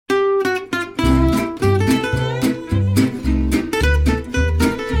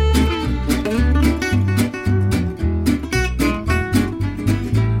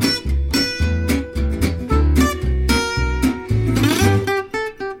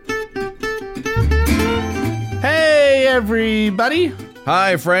everybody.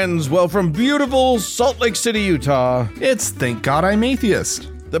 Hi, friends. Well, from beautiful Salt Lake City, Utah, It's Thank God I'm Atheist.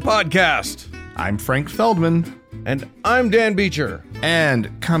 the podcast. I'm Frank Feldman. And I'm Dan Beecher.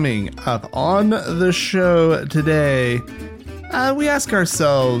 And coming up on the show today, we ask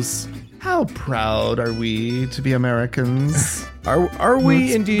ourselves, how proud are we to be Americans? Are we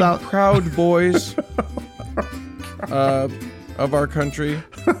What's indeed about- proud boys of our country?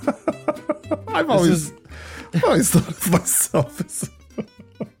 I've always thought of myself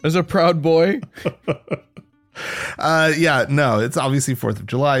As a proud boy? it's obviously 4th of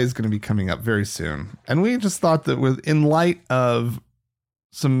July is going to be coming up very soon. And we just thought that in light of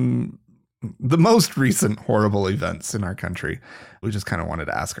the most recent horrible events in our country, we just kind of wanted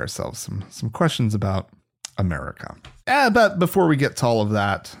to ask ourselves some questions about America. But before we get to all of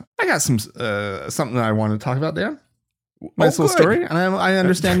that, I got something that I want to talk about, Dan. Nice little good. story. And I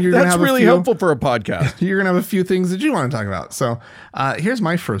understand you're going to That's have really helpful for a podcast. You're going to have a few things that you want to talk about. So here's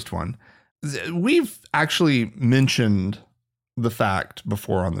my first one. We've actually mentioned the fact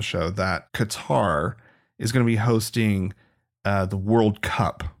before on the show that Qatar is going to be hosting the World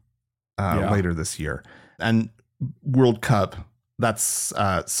Cup later this year. And World Cup, that's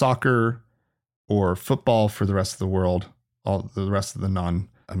soccer or football for the rest of the world, all the rest of the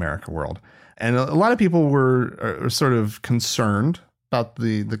non-America world. And a lot of people are sort of concerned about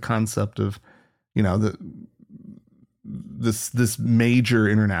the concept of, this major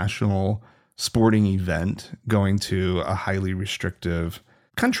international sporting event going to a highly restrictive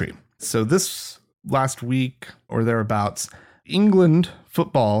country. So this last week or thereabouts, England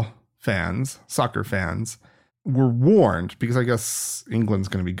football fans, soccer fans, were warned, because I guess England's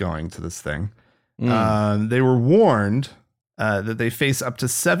going to be going to this thing. They were warned that they face up to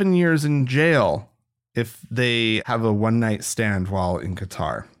 7 years in jail if they have a one-night stand while in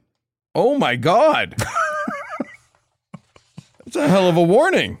Qatar. Oh my God. That's a hell of a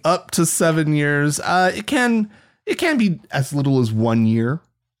warning. Up to 7 years. It can be as little as 1 year.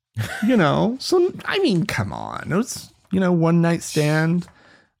 So I mean, come on. It was, one night stand,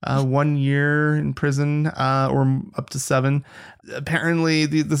 1 year in prison, or up to 7. Apparently,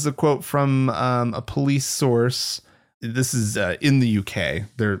 this is a quote from a police source. This is in the UK.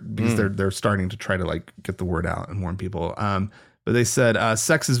 They're starting to try to get the word out and warn people. But they said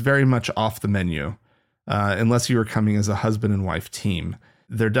sex is very much off the menu. Unless you are coming as a husband and wife team,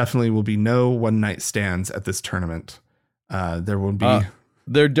 there definitely will be no one night stands at this tournament.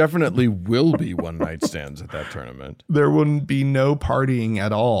 There definitely will be one night stands at that tournament. There wouldn't be no partying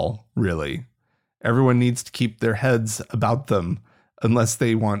at all, really. Everyone needs to keep their heads about them unless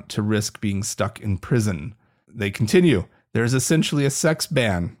they want to risk being stuck in prison. They continue. There's essentially a sex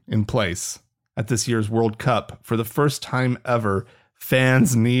ban in place at this year's World Cup. For the first time ever,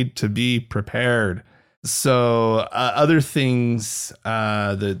 fans need to be prepared. So other things,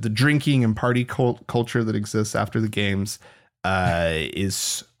 the drinking and party culture that exists after the games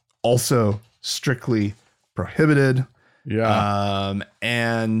is also strictly prohibited. Yeah.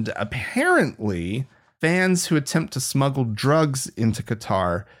 And apparently fans who attempt to smuggle drugs into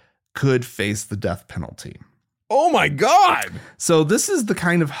Qatar could face the death penalty. Oh my God. So this is the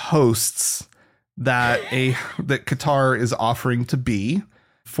kind of hosts that Qatar is offering to be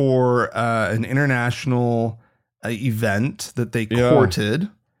for an international event that they courted,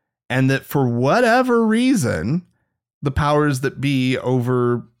 and that for whatever reason, the powers that be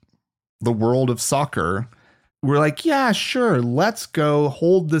over the world of soccer were like, yeah, sure, let's go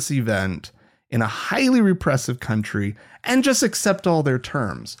hold this event in a highly repressive country and just accept all their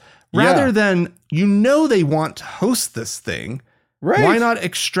terms. Rather than, they want to host this thing. Right. Why not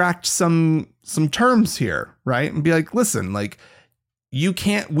extract some terms here, right? And be like, listen,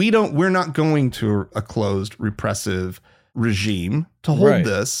 we're not going to a closed repressive regime to hold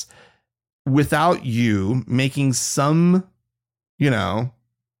this without you making some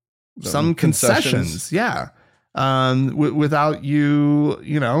concessions. Yeah. Without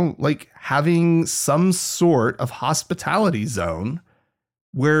you, having some sort of hospitality zone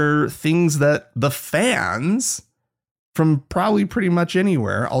where things that the fans from probably pretty much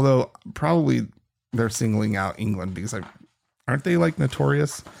anywhere, although probably they're singling out England because aren't they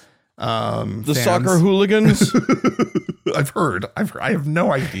notorious? The fans? Soccer hooligans? I've heard. I have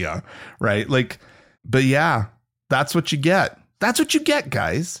no idea. Right. But yeah, that's what you get. That's what you get,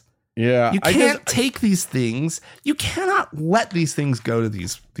 guys. Yeah. You can't take these things. You cannot let these things go to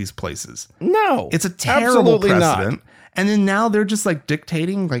these places. No. It's a terrible absolutely precedent. Not. And then now they're just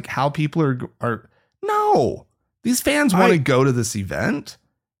dictating how people are. No, these fans want to go to this event.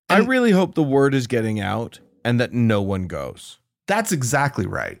 I really hope the word is getting out and that no one goes. That's exactly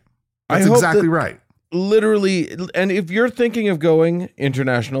right. That's exactly right. literally, and if you're thinking of going,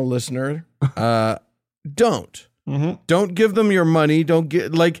 international listener, don't. Don't give them your money. Don't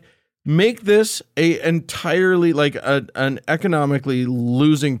get make this a entirely an economically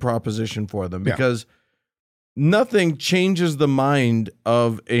losing proposition for them, because nothing changes the mind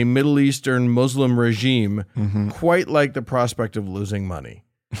of a Middle Eastern Muslim regime quite like the prospect of losing money.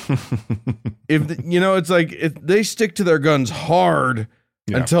 It's like they stick to their guns hard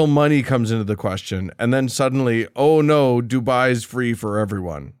until money comes into the question, and then suddenly, oh no, Dubai's free for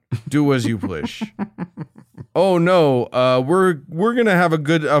everyone. Do as you wish. Oh no, we're gonna have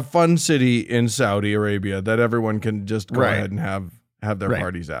a fun city in Saudi Arabia that everyone can just go ahead and have their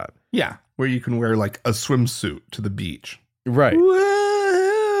parties at. Yeah, where you can wear like a swimsuit to the beach. Right.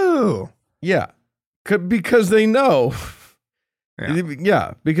 Woo! Yeah, because they know.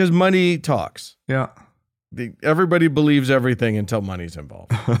 Yeah, because money talks. Yeah. Everybody believes everything until money's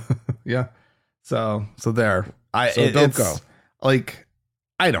involved. Yeah. So there. Don't go. Like,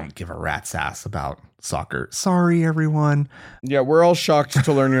 I don't give a rat's ass about soccer. Sorry, everyone. Yeah, we're all shocked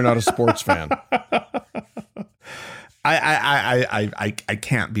to learn you're not a sports fan. I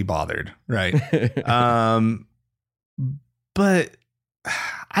can't be bothered, right? But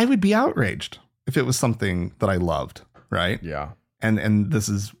I would be outraged if it was something that I loved, right? Yeah. And this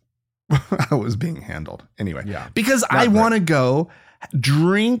is how it was being handled anyway. Yeah. Because I want to go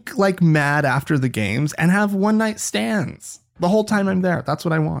drink like mad after the games and have one night stands the whole time I'm there. That's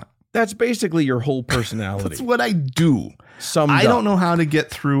what I want. That's basically your whole personality. That's what I do. I don't know how to get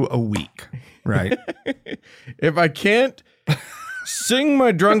through a week, right? If I can't sing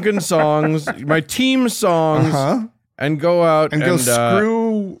my drunken songs, my team songs, and go out and go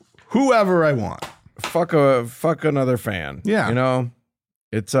screw whoever I want. Fuck another fan. Yeah. You know,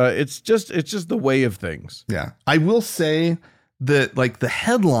 it's just the way of things. Yeah. I will say that like the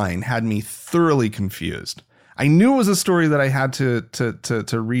headline had me thoroughly confused. I knew it was a story that I had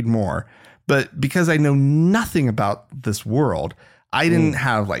to read more, but because I know nothing about this world, I didn't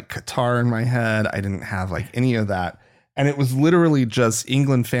have like Qatar in my head. I didn't have like any of that. And it was literally just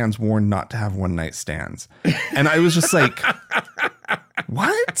England fans warned not to have one night stands. And I was just like,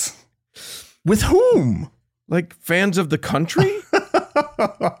 what? With whom? Like fans of the country?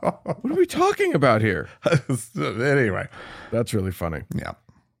 What are we talking about here? Anyway, that's really funny. Yeah.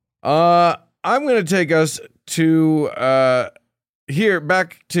 I'm going to take us to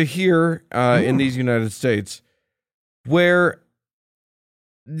back to here in these United States, where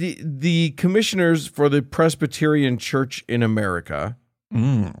the commissioners for the Presbyterian Church in America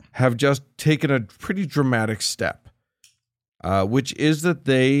have just taken a pretty dramatic step, which is that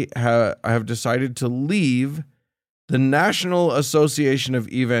they have decided to leave the National Association of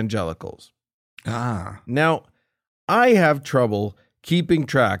Evangelicals. Now, I have trouble keeping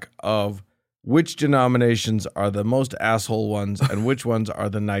track of which denominations are the most asshole ones and which ones are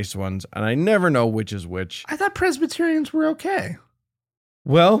the nice ones, and I never know which is which. I thought Presbyterians were okay.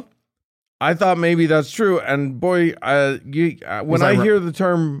 Well, I thought maybe that's true, and boy, when I hear the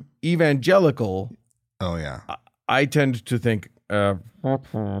term evangelical, I tend to think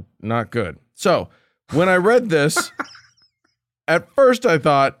not good. So when I read this, at first I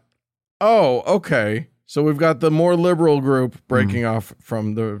thought, oh, okay, so we've got the more liberal group breaking off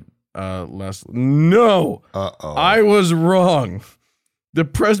from the less. No, I was wrong. The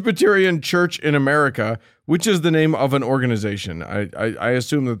Presbyterian Church in America, which is the name of an organization. I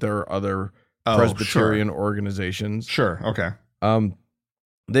assume that there are other Presbyterian organizations. Sure. Okay.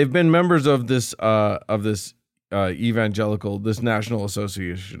 They've been members of this evangelical, this National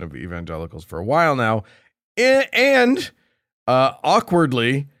Association of Evangelicals for a while now, and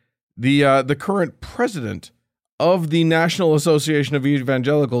awkwardly, the current president of the National Association of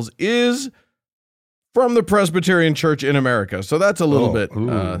Evangelicals is from the Presbyterian Church in America. So that's a little bit of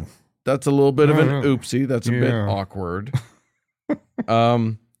an oopsie. That's a bit awkward.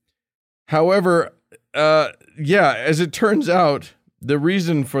 However, as it turns out, the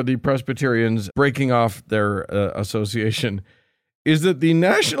reason for the Presbyterians breaking off their association is that the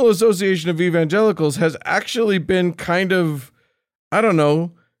National Association of Evangelicals has actually been kind of, I don't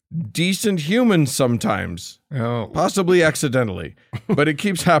know, decent humans sometimes, possibly accidentally, but it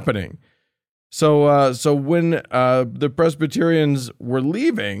keeps happening. So when the Presbyterians were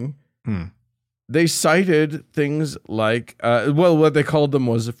leaving, they cited things like, what they called them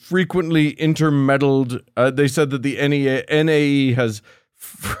was frequently intermeddled. They said that the NAE has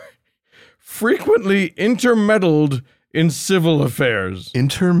frequently intermeddled in civil affairs.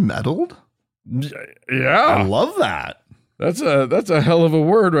 Intermeddled? Yeah. I love that. That's a hell of a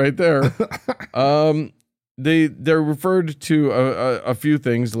word right there. they're referred to a few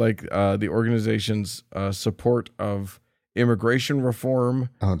things like the organization's support of immigration reform.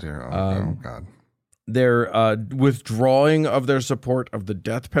 Oh dear. Oh God. Their withdrawing of their support of the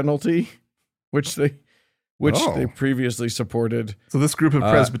death penalty, which they previously supported. So this group of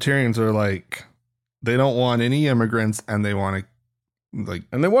Presbyterians are like, they don't want any immigrants, and they want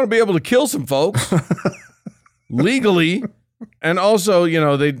to be able to kill some folks legally. And also,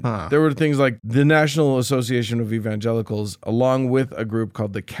 there were things like the National Association of Evangelicals, along with a group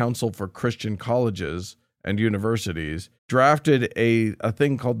called the Council for Christian Colleges and Universities, drafted a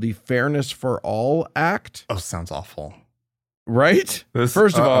thing called the Fairness for All Act. Oh, sounds awful. Right?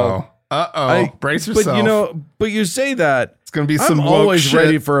 First of all, brace yourself. But you say that. It's going to be I'm some always shit.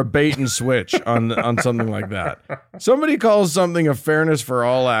 ready for a bait and switch on something like that. Somebody calls something a Fairness for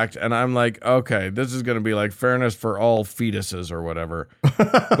All Act, and I'm like, okay, this is going to be like Fairness for All Fetuses or whatever.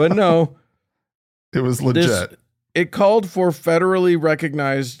 But no. It was legit. It called for federally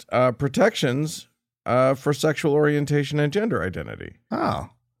recognized protections for sexual orientation and gender identity. Oh.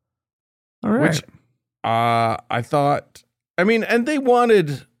 All right. Which I thought, and they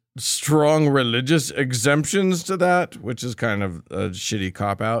wanted strong religious exemptions to that, which is kind of a shitty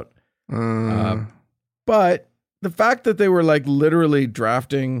cop-out. But the fact that they were like literally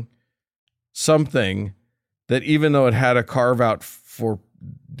drafting something that, even though it had a carve-out for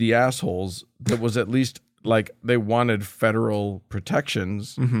the assholes, that was at least like they wanted federal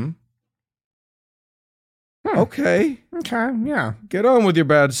protections. Mm-hmm. Okay, yeah. Get on with your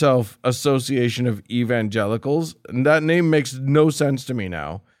bad self, Association of Evangelicals. And that name makes no sense to me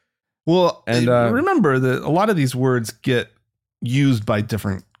now. Well, and remember that a lot of these words get used by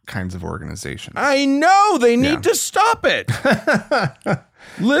different kinds of organizations. I know, they need to stop it.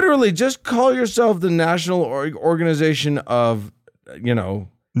 Literally, just call yourself the National Organization of,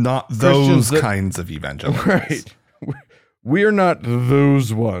 not those kinds of evangelicals. Right. We are not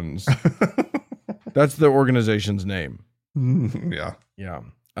those ones. That's the organization's name. Yeah. Yeah.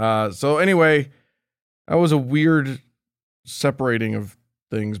 So anyway, that was a weird separating of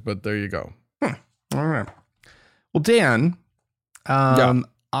things, but there you go. All right. Well, Dan,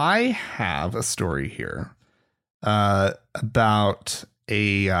 I have a story here about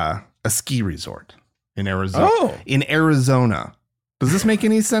a ski resort in Arizona. Oh. In Arizona. Does this make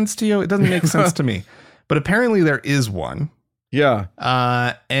any sense to you? It doesn't make sense to me. But apparently there is one. Yeah.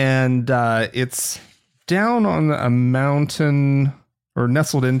 And it's down on a mountain, or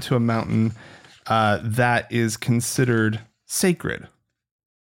nestled into a mountain that is considered sacred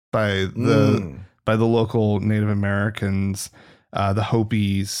by the local Native Americans, the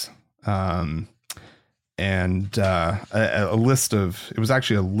Hopis, and a list of, it was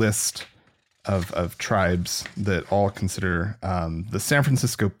actually a list of tribes that all consider the San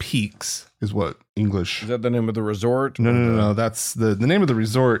Francisco Peaks is what English. Is that the name of the resort? No. That's the name of the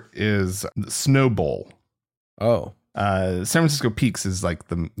resort is the Snow Bowl. Oh. San Francisco Peaks is like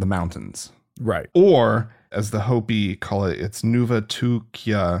the mountains. Right. Or as the Hopi call it, it's Nuva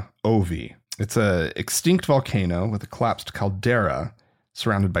Tukia Ovi. It's a extinct volcano with a collapsed caldera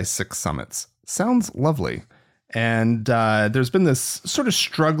surrounded by 6 summits. Sounds lovely. And there's been this sort of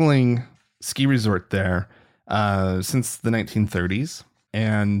struggling ski resort there since the 1930s.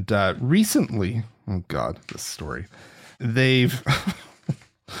 And recently, oh God, this story, they've,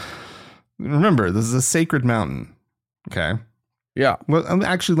 remember, this is a sacred mountain. Okay. Yeah. Well,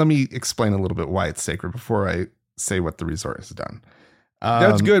 actually, let me explain a little bit why it's sacred before I say what the resort has done.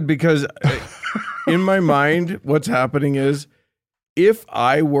 That's good, because in my mind, what's happening is, if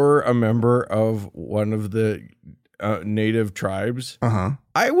I were a member of one of the native tribes,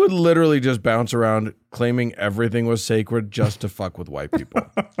 I would literally just bounce around claiming everything was sacred just to fuck with white people.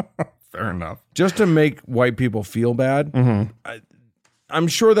 Fair enough. Just to make white people feel bad. I'm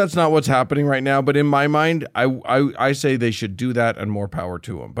sure that's not what's happening right now, but in my mind, I say they should do that, and more power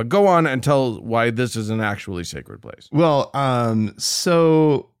to them. But go on and tell why this is an actually sacred place. Well,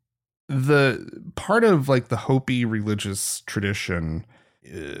 so the part of like the Hopi religious tradition,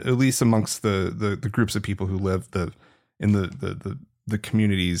 at least amongst the groups of people who live in the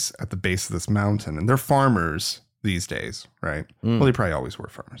communities at the base of this mountain, and they're farmers these days, right? Well, they probably always were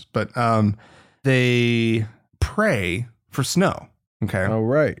farmers, but they pray for snow. Okay. Oh,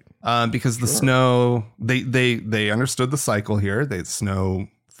 right. Because the snow, they understood the cycle here. The snow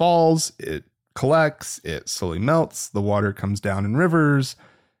falls, it collects, it slowly melts, the water comes down in rivers,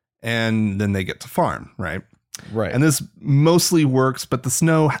 and then they get to farm, right? Right. And this mostly works, but the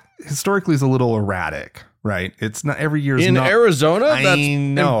snow historically is a little erratic, right? It's not every year. In Arizona, that's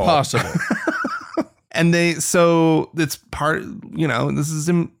impossible. And so it's part, this is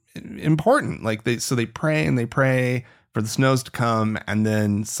important. Like they pray and they pray for the snows to come, and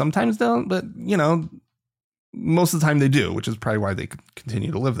then sometimes they don't, but most of the time they do, which is probably why they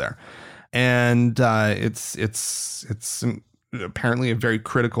continue to live there. And it's apparently a very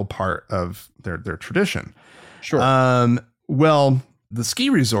critical part of their tradition. Sure. Well, the ski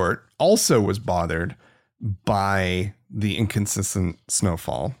resort also was bothered by the inconsistent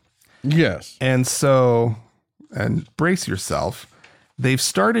snowfall. Yes. And so, and brace yourself, they've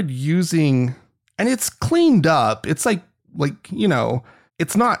started using, and it's cleaned up. It's like,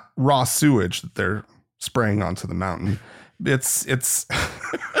 it's not raw sewage that they're spraying onto the mountain. It's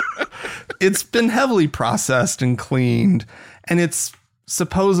it's been heavily processed and cleaned, and it's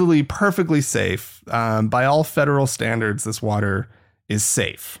supposedly perfectly safe. By all federal standards, this water is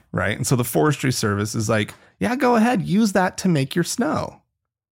safe, right? And so the Forestry Service is like, yeah, go ahead, use that to make your snow.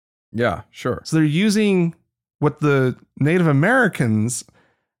 Yeah, sure. So they're using what the Native Americans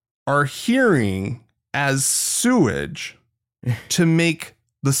are hearing as sewage to make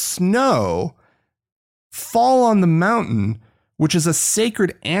the snow fall on the mountain, which is a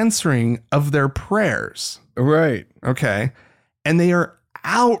sacred answering of their prayers. Right. Okay. And they are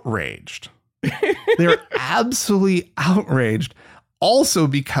outraged. They're absolutely outraged. Also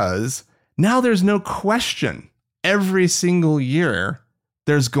because now there's no question. Every single year,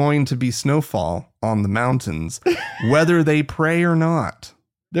 there's going to be snowfall on the mountains, whether they pray or not.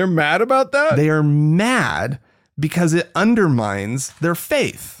 They're mad about that? They are mad because it undermines their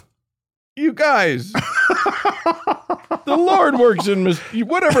faith. You guys. The Lord works in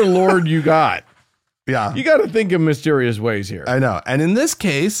whatever Lord you got. Yeah. You got to think in mysterious ways here. I know. And in this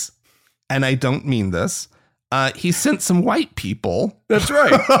case, and I don't mean this, he sent some white people. That's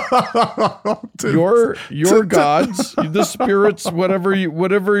right. Your gods, the spirits,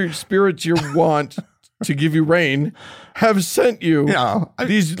 whatever spirits you want to give you rain, have sent you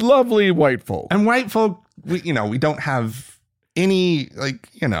these lovely white folk. And white folk, we don't have any,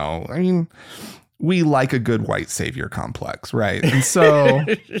 we like a good white savior complex, right? And so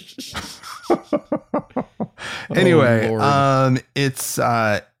anyway,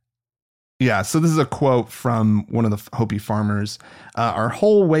 so this is a quote from one of the Hopi farmers. Our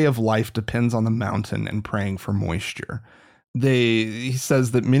whole way of life depends on the mountain and praying for moisture. He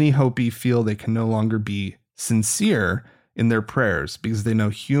says that many Hopi feel they can no longer be sincere in their prayers because they know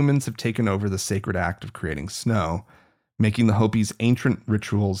humans have taken over the sacred act of creating snow, making the Hopis' ancient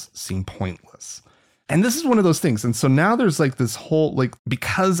rituals seem pointless. And this is one of those things. And so now there's like this whole,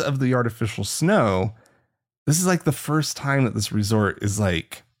 because of the artificial snow, this is like the first time that this resort is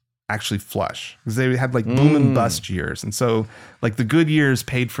like actually flush, because they had like boom and bust years. And so like the good years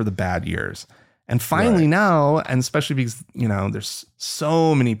paid for the bad years. And finally now, and especially because, there's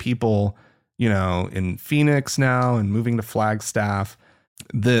so many people, in Phoenix now and moving to Flagstaff,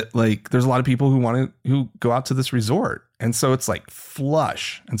 that there's a lot of people who go out to this resort. And so it's like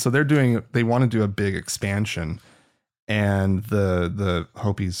flush. And so they want to do a big expansion, and the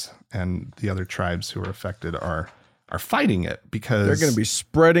Hopis and the other tribes who are affected are fighting it because they're going to be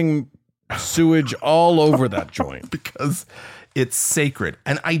spreading sewage all over that joint because it's sacred.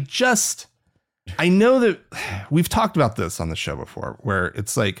 And I know that we've talked about this on the show before, where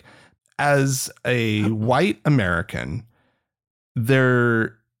it's like, as a white American,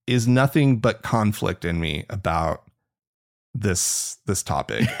 there is nothing but conflict in me about this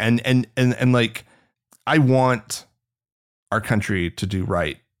topic. And like, I want our country to do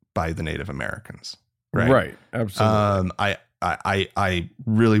right by the Native Americans. Right. Absolutely. I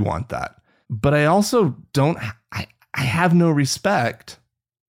really want that. But I also I have no respect,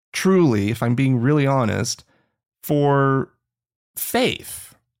 truly, if I'm being really honest, for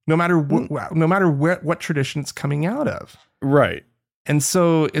faith, no matter what tradition it's coming out of. Right. And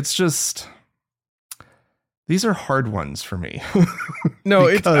so it's just, these are hard ones for me. No,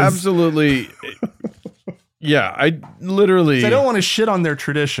 it's absolutely. Yeah, I don't want to shit on their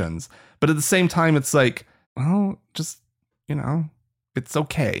traditions, but at the same time, it's like, well, just, it's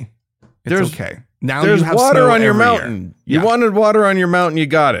okay. It's okay. Now there's you have water snow on your every mountain. year. You wanted water on your mountain. You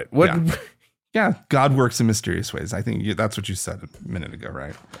got it. What? Yeah. God works in mysterious ways. I think that's what you said a minute ago,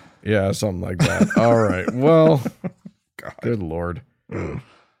 right? Yeah, something like that. All right. Well, good Lord. I'm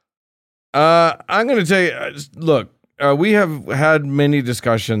going to tell you, look, we have had many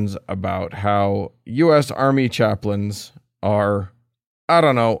discussions about how U.S. Army chaplains are, I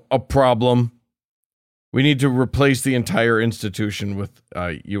don't know, a problem. We need to replace the entire institution with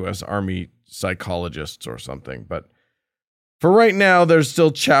U.S. Army psychologists or something. But for right now, there's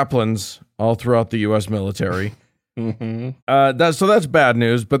still chaplains all throughout the U.S. military. Mm-hmm. That's bad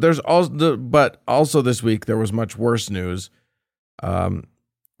news. But also this week there was much worse news,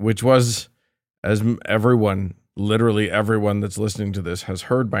 which was, as everyone, literally everyone that's listening to this has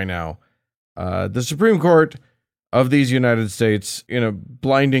heard by now, the Supreme Court of these United States, in a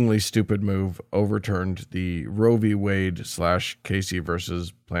blindingly stupid move, overturned the Roe v. Wade / Casey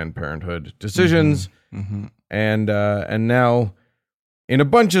versus Planned Parenthood decisions. Mm-hmm. And now in a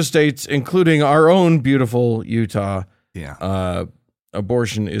bunch of states, including our own beautiful Utah,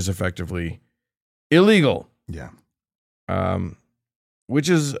 abortion is effectively illegal. Yeah. Which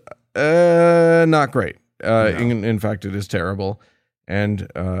is not great. In fact, it is terrible. And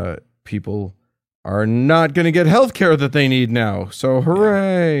people are not going to get health care that they need now. So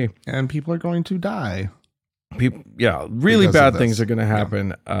hooray. And people are going to die. Really bad things are going to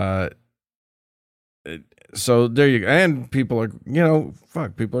happen. So there you go. And people are,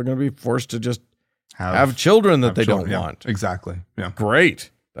 people are going to be forced to just have children that they don't want. Exactly. Yeah.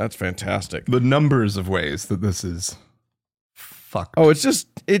 Great. That's fantastic. The numbers of ways that this is fucked. Oh, it's just,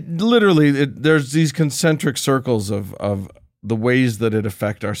 there's these concentric circles of the ways that it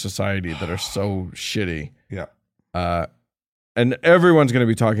affect our society that are so shitty. Yeah. And everyone's going to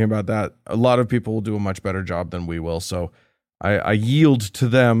be talking about that. A lot of people will do a much better job than we will. So I yield to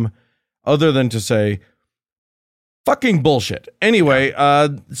them, other than to say, fucking bullshit. Anyway,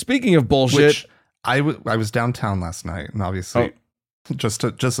 speaking of bullshit. Which I was downtown last night, and obviously just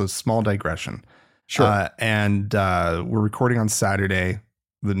a small digression. Sure. And we're recording on Saturday.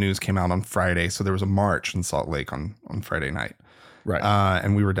 The news came out on Friday, so there was a march in Salt Lake on Friday night. Right.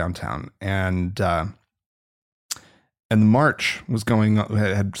 And we were downtown, and the march was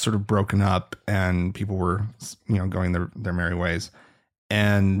had sort of broken up, and people were, going their merry ways,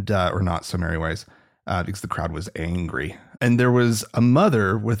 and or not so merry ways, because the crowd was angry. And there was a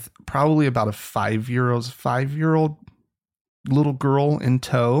mother with probably about a 5-year-old little girl in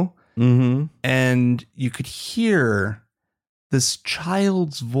tow. Mm-hmm. And you could hear this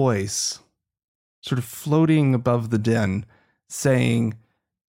child's voice sort of floating above the din saying,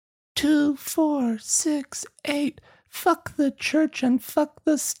 2, 4, 6, 8, fuck the church and fuck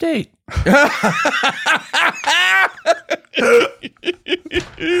the state.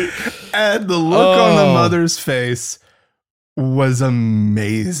 And the look on the mother's face was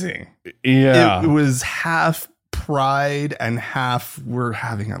amazing. Yeah. It was half pride and half we're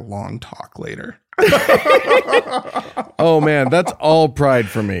having a long talk later. Oh man, that's all pride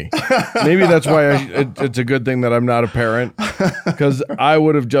for me. Maybe that's why it's a good thing that I'm not a parent, because I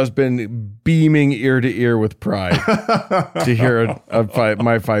would have just been beaming ear to ear with pride to hear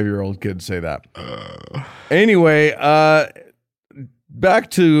my 5-year-old kid say that. Anyway,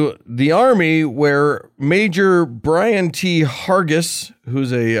 back to the Army, where Major Brian T. Hargis, who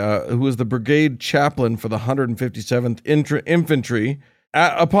was the brigade chaplain for the 157th Infantry,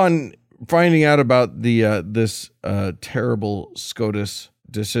 upon finding out about this terrible SCOTUS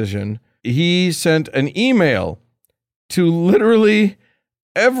decision, he sent an email to literally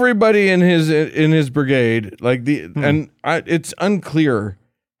everybody in his brigade. It's unclear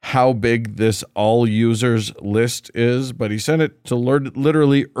how big this all users list is, but he sent it to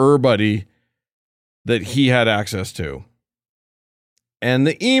literally everybody that he had access to. And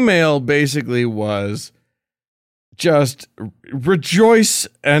the email basically was just rejoice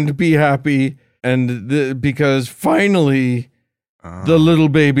and be happy, and because finally the little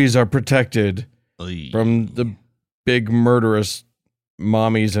babies are protected from the big murderous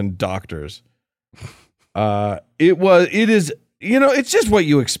mommies and doctors. It is it's just what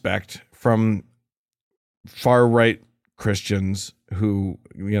you expect from far right Christians who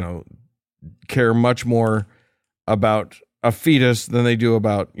care much more about a fetus than they do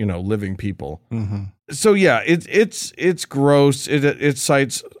about living people. Mm-hmm. So yeah, it's gross. It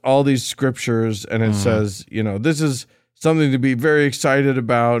cites all these scriptures, and it says, this is something to be very excited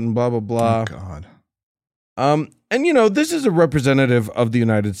about, and blah blah blah. Oh God. And this is a representative of the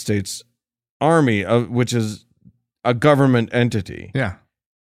United States Army, which is a government entity. Yeah.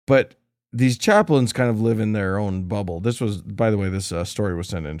 But these chaplains kind of live in their own bubble. This was, by the way, this story was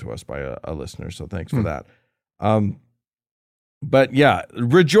sent in to us by a listener, so thanks for that. But yeah,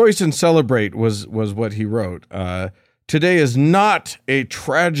 rejoice and celebrate was what he wrote. Today is not a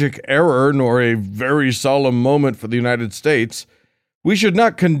tragic error nor a very solemn moment for the United States. We should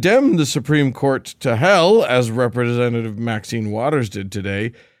not condemn the Supreme Court to hell, as Representative Maxine Waters did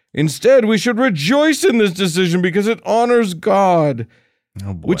today. Instead, we should rejoice in this decision because it honors God.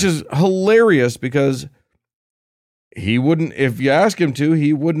 Oh boy. Which is hilarious, because he wouldn't, if you ask him to,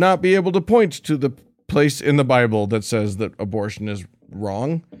 he would not be able to point to the place in the Bible that says that abortion is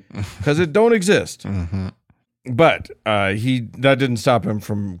wrong, because it don't exist. Mm-hmm. But that didn't stop him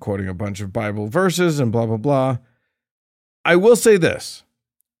from quoting a bunch of Bible verses and blah blah blah. I will say this: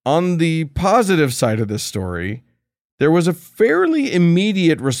 on the positive side of this story, there was a fairly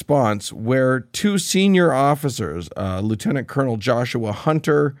immediate response where two senior officers, Lieutenant Colonel Joshua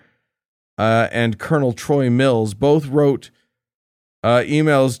Hunter and Colonel Troy Mills, both wrote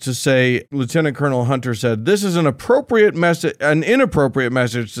emails to say, Lieutenant Colonel Hunter said, "This is an inappropriate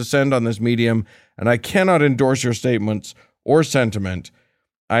message to send on this medium, and I cannot endorse your statements or sentiment.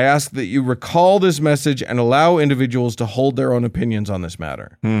 I ask that you recall this message and allow individuals to hold their own opinions on this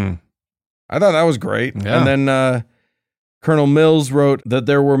matter." I thought that was great. Yeah. And then Colonel Mills wrote that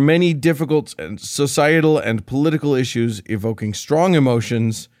there were many difficult societal and political issues evoking strong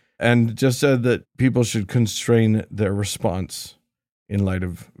emotions, and just said that people should constrain their response in light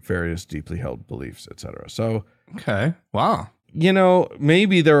of various deeply held beliefs, etc. So, Okay. Wow.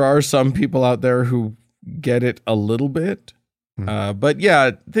 Maybe there are some people out there who get it a little bit. But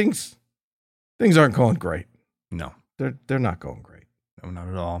yeah, things aren't going great. No. They're not going great. No, not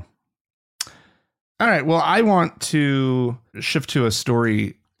at all. All right. Well, I want to shift to a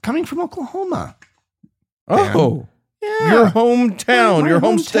story coming from Oklahoma. Oh, Yeah. your hometown, your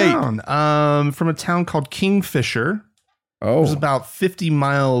home state. From a town called Kingfisher. Oh, It's about 50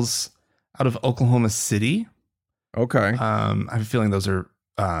 miles out of Oklahoma City. okay. I have a feeling those are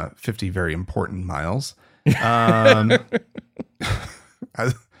 50 very important miles.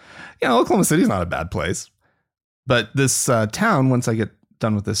 Oklahoma City is not a bad place. But this town, once I get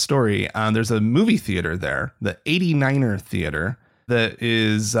done with this story, there's a movie theater there, the 89er Theater, that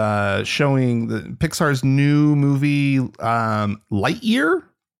is showing Pixar's new movie, Lightyear.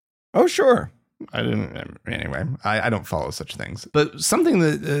 Oh, sure. I don't follow such things. But something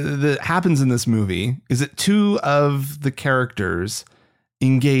that happens in this movie is that two of the characters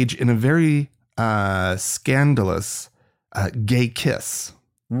engage in a very scandalous gay kiss.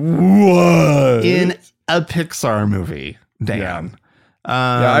 What? In a Pixar movie, Dan.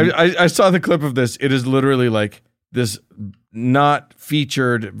 I saw the clip of this. It is literally like this not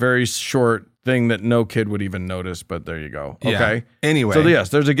featured, very short thing that no kid would even notice, but there you go. Okay. Yeah. Anyway. So yes,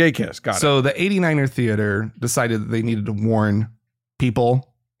 there's a gay kiss. Got it. So the 89er Theater decided that they needed to warn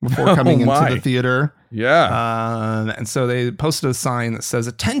people before coming into the theater. Yeah. And so they posted a sign that says,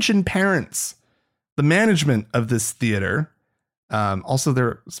 "Attention parents, the management of this theater." Also,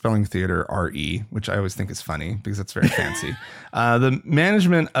 they're spelling theater R-E, which I always think is funny because it's very fancy. The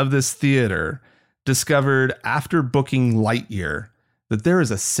management of this theater discovered after booking Lightyear that there is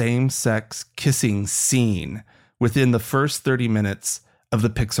a same-sex kissing scene within the first 30 minutes of the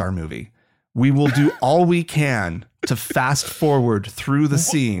Pixar movie. We will do all we can to fast forward through the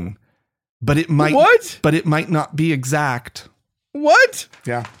scene, but it might not be exact. What?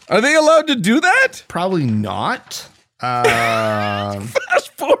 Yeah. Are they allowed to do that? Probably not.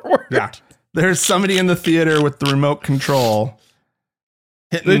 Fast forward. Yeah. There's somebody in the theater with the remote control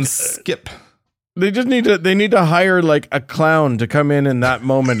hitting skip. They just need to hire like a clown to come in that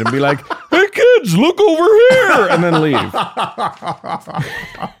moment and be like, "Hey kids, look over here," and then leave.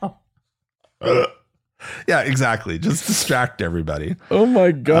 Yeah, exactly. Just distract everybody. Oh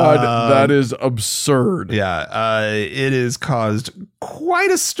my God. That is absurd. Yeah. It has caused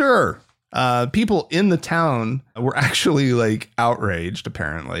quite a stir. People in the town were actually like outraged,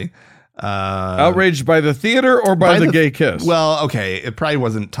 apparently. Outraged by the theater or by the gay kiss? Well, okay, it probably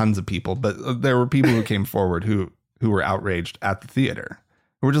wasn't tons of people, but there were people who came forward who were outraged at the theater.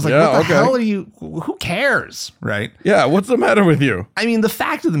 We're just like, what the hell are you? Who cares, right? Yeah, what's the matter with you? I mean, the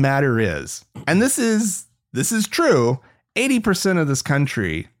fact of the matter is, and this is true, 80% of this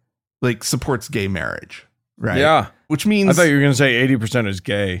country like supports gay marriage, right? Yeah. Which means I thought you were going to say 80% is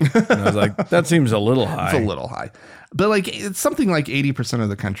gay. And I was like, that seems a little high. It's a little high. But like it's something like 80% of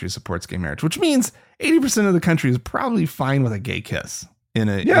the country supports gay marriage, which means 80% of the country is probably fine with a gay kiss in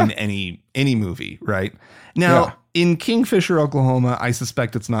any movie, right? Now, in Kingfisher, Oklahoma, I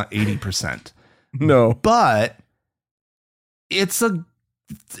suspect it's not 80%. No. But it's a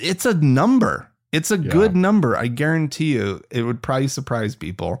number. It's a good number. I guarantee you it would probably surprise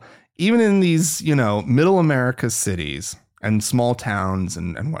people. Even in these, middle America cities and small towns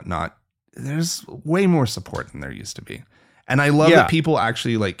and whatnot, there's way more support than there used to be. And I love that people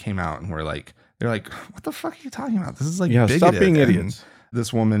actually like came out and were like, they're like, what the fuck are you talking about? This is like bigoted. Stop being idiots.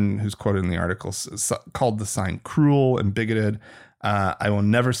 This woman who's quoted in the article called the sign cruel and bigoted. I will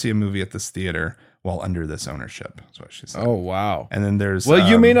never see a movie at this theater while under this ownership. That's what she said. Oh, wow. And then there's... Well,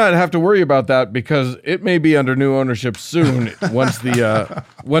 you may not have to worry about that because it may be under new ownership soon once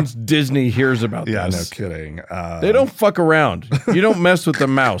Disney hears about this. Yeah, no kidding. They don't fuck around. You don't mess with the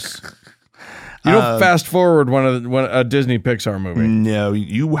mouse. You don't fast forward a Disney Pixar movie. No,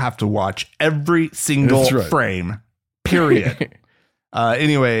 you have to watch every single frame, period.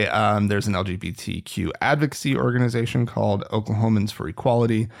 Anyway, there's an LGBTQ advocacy organization called Oklahomans for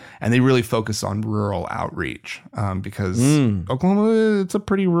Equality, and they really focus on rural outreach because Oklahoma, it's a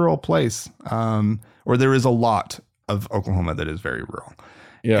pretty rural place, or there is a lot of Oklahoma that is very rural.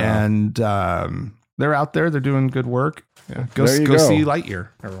 Yeah. And they're out there. They're doing good work. Yeah. Go see Lightyear,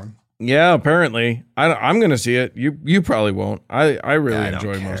 everyone. Yeah, apparently. I'm going to see it. You probably won't. I really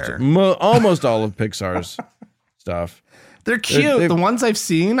enjoy almost all of Pixar's stuff. They're cute. The ones I've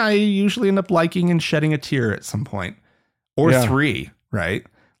seen, I usually end up liking and shedding a tear at some point, or three, right?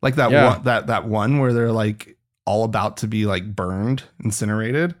 Like that one where they're like all about to be like burned,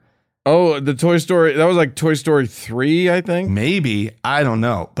 incinerated. Oh, the Toy Story. That was like Toy Story 3, I think. Maybe. I don't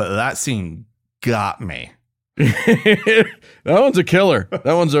know. But that scene got me. That one's a killer.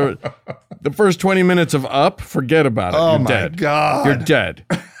 That one's the first 20 minutes of Up. Forget about it. Oh, You're my dead. God. You're dead.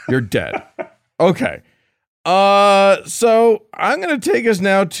 You're dead. Okay. So I'm going to take us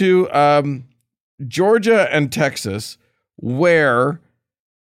now to Georgia and Texas, where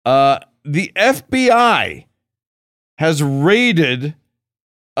the FBI has raided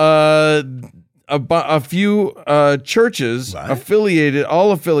a few churches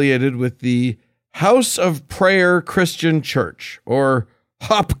affiliated with the House of Prayer Christian Church, or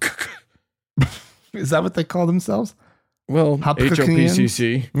HOP. Is that what they call themselves? Well,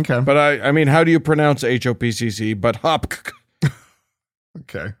 HOPCC. Okay. But I mean, how do you pronounce HOPCC? But HOP.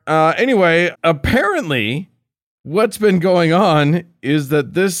 Okay. Anyway, apparently what's been going on is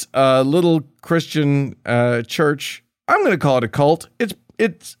that this little Christian church, I'm going to call it a cult.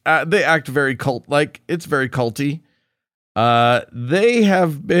 It's they act very cult-like. It's very culty. They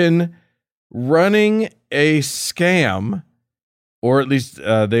have been running a scam, or at least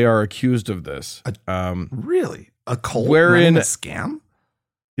they are accused of this. Really? A cult wherein running a scam?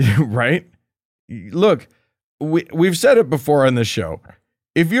 Right? Look, we've said it before on this show.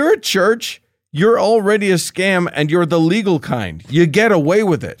 If you're a church, you're already a scam, and you're the legal kind. You get away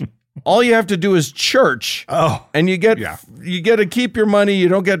with it. All you have to do is church. Oh, and you get to keep your money. You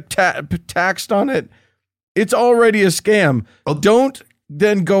don't get taxed on it. It's already a scam. Oh. Don't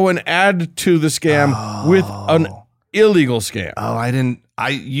then go and add to the scam with an illegal scam. Oh,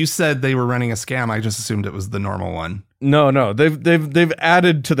 you said they were running a scam. I just assumed it was the normal one. No. They've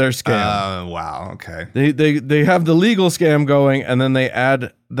added to their scam. Wow. Okay. They have the legal scam going, and then they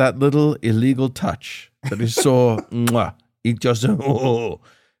add that little illegal touch that is so it just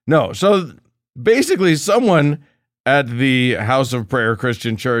no. So basically, someone at the House of Prayer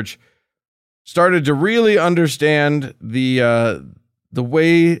Christian Church started to really understand the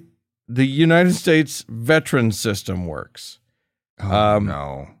way the United States veteran system works. Oh,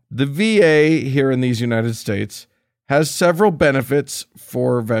 no. The VA here in these United States has several benefits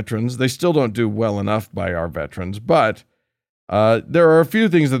for veterans. They still don't do well enough by our veterans, but there are a few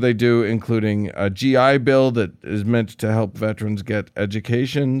things that they do, including a GI Bill that is meant to help veterans get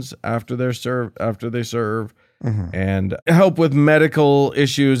educations after they serve, mm-hmm. and help with medical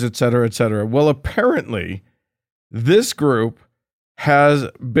issues, et cetera, et cetera. Well, apparently, this group has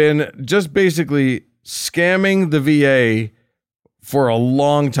been just basically scamming the VA for a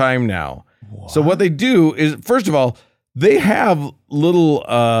long time now. What? So what they do is, first of all, they have little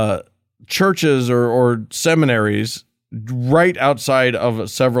churches or seminaries right outside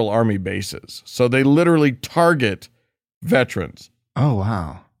of several army bases. So they literally target veterans. Oh,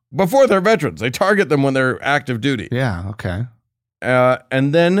 wow. Before they're veterans. They target them when they're active duty. Yeah, okay.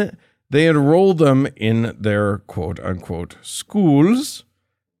 And then they enroll them in their quote-unquote schools,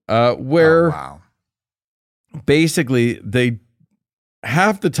 where basically they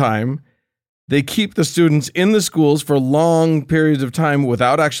half the time they keep the students in the schools for long periods of time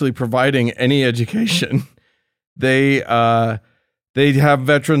without actually providing any education. They have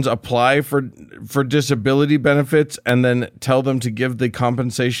veterans apply for disability benefits and then tell them to give the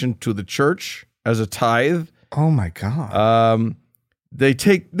compensation to the church as a tithe. Oh my God. They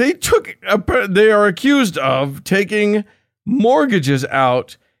are accused of taking mortgages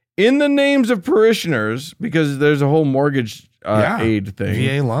out in the names of parishioners, because there's a whole mortgage aid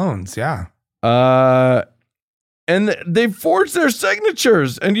thing. VA loans, yeah. And they forged their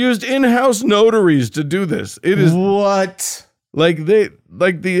signatures and used in-house notaries to do this. It is what?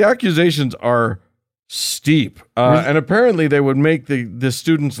 The accusations are steep. And apparently they would make the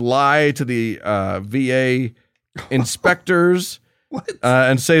students lie to the VA inspectors. What?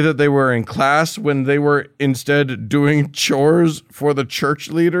 And say that they were in class when they were instead doing chores for the church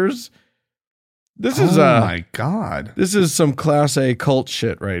leaders. This is my God. This is some class A cult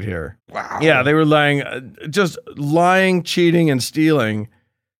shit right here. Wow. Yeah, they were lying, just lying, cheating, and stealing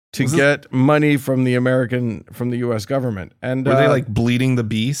to get money from the U.S. government. And were they like bleeding the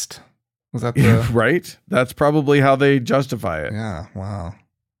beast? Was that the right? That's probably how they justify it. Yeah. Wow.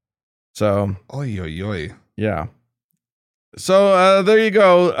 So, oy oy oy. Yeah. So there you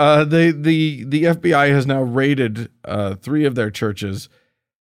go. The FBI has now raided 3 of their churches,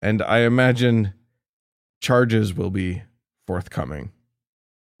 and I imagine charges will be forthcoming.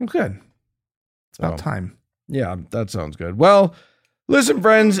 Good. It's about time. Yeah, that sounds good. Well, listen,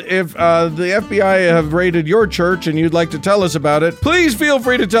 friends, if the FBI have raided your church and you'd like to tell us about it, please feel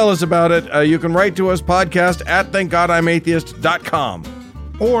free to tell us about it. You can write to us, podcast at thankgodimatheist.com.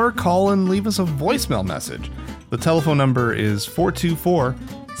 Or call and leave us a voicemail message. The telephone number is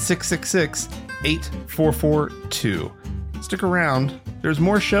 424-666-8442. Stick around. There's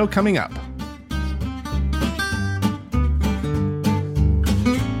more show coming up.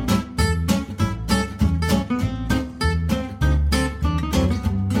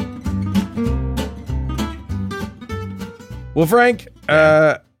 Well, Frank,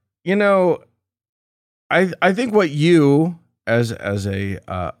 you know, I think what you, as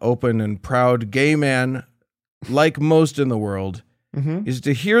a open and proud gay man, like most in the world, is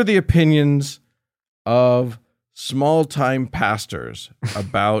to hear the opinions of small-time pastors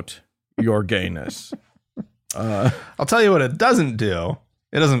about your gayness. I'll tell you what it doesn't do.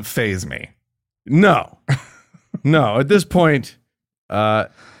 It doesn't faze me. No. At this point, and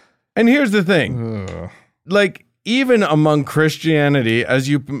here's the thing. Like, even among Christianity, as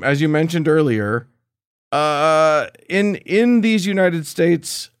you mentioned earlier, in these United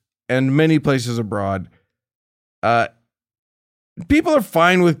States and many places abroad, people are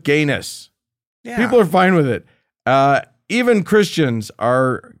fine with gayness. Yeah. People are fine with it. Even Christians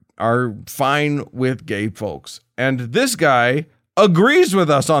are fine with gay folks. And this guy agrees with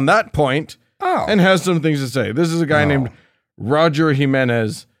us on that point and has some things to say. This is a guy named Roger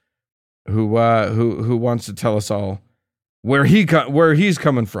Jimenez who wants to tell us all where he's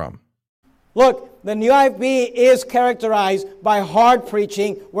coming from. Look, the New IFB is characterized by hard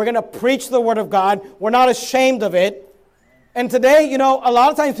preaching. We're going to preach the Word of God. We're not ashamed of it. And today, you know, a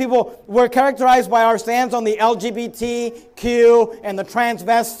lot of times people were characterized by our stance on the LGBTQ and the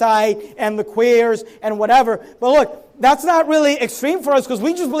transvestite and the queers and whatever. But look, that's not really extreme for us because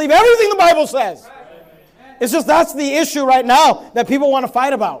we just believe everything the Bible says. It's just that's the issue right now that people want to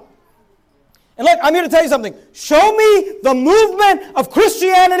fight about. And look, I'm here to tell you something. Show me the movement of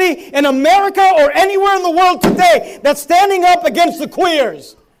Christianity in America or anywhere in the world today that's standing up against the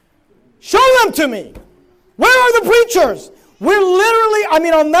queers. Show them to me. Where are the preachers? We're literally,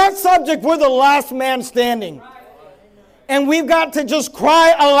 on that subject, we're the last man standing. And we've got to just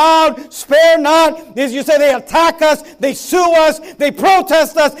cry aloud, spare not. As you say, they attack us, they sue us, they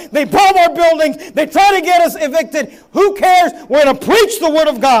protest us, they bomb our buildings, they try to get us evicted. Who cares? We're going to preach the Word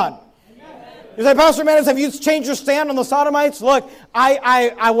of God. You say, Pastor Manis, have you changed your stand on the Sodomites? Look, what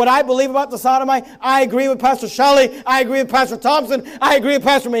I believe about the Sodomite, I agree with Pastor Shelley. I agree with Pastor Thompson. I agree with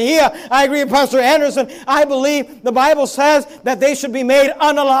Pastor Mejia. I agree with Pastor Anderson. I believe the Bible says that they should be made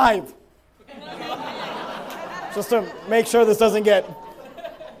unalive. Just to make sure this doesn't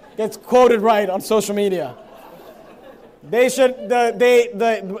gets quoted right on social media. They should,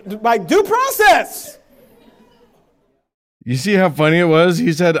 by due process. You see how funny it was?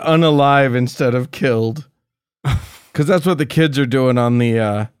 He said unalive instead of killed. Because that's what the kids are doing on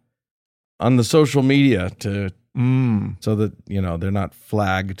the social media so that, you know, they're not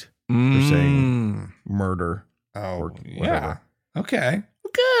flagged for saying murder. Oh, yeah. Okay.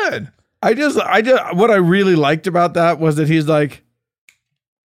 Good. I just what I really liked about that was that he's like,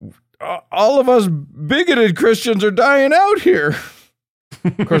 all of us bigoted Christians are dying out here.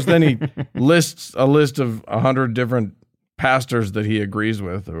 Of course, then he lists a list of 100 different pastors that he agrees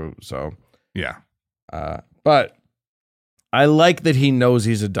with. So, yeah. But I like that he knows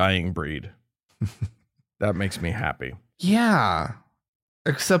he's a dying breed. That makes me happy. Yeah.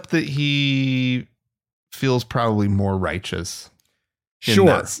 Except that he feels probably more righteous.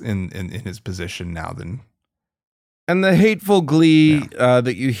 In his position now than. And the hateful glee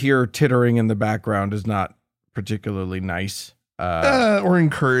that you hear tittering in the background is not particularly nice. Or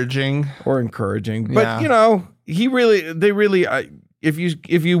encouraging. But, you know, if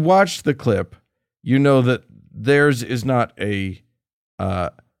you watch the clip, you know that theirs is not a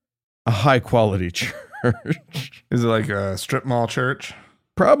high quality church. Is it like a strip mall church?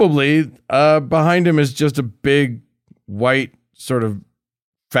 Probably. Behind him is just a big white sort of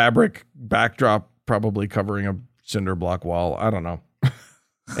fabric backdrop, probably covering a cinder block wall. I don't know.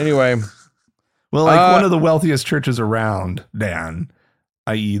 Anyway. Well, like one of the wealthiest churches around, Dan,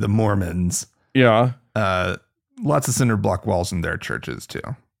 i.e. the Mormons. Yeah. Lots of cinder block walls in their churches too.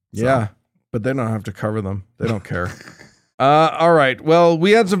 Yeah, but they don't have to cover them. They don't care. All right. Well,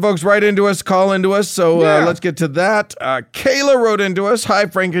 we had some folks call into us. So let's get to that. Kayla wrote into us. Hi,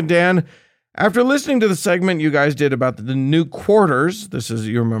 Frank and Dan. After listening to the segment you guys did about the new quarters,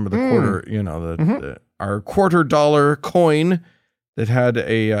 you remember the quarter, our $quarter coin that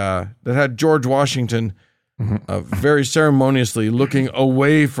had George Washington very ceremoniously looking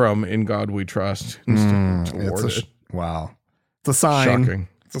away from "In God We Trust." Wow. It's a sign. Shocking.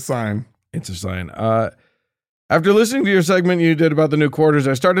 It's a sign. It's a sign. After listening to your segment you did about the new quarters,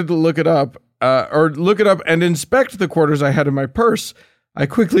 I started to look it up and inspect the quarters I had in my purse. I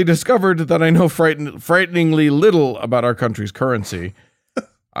quickly discovered that I know frighteningly little about our country's currency.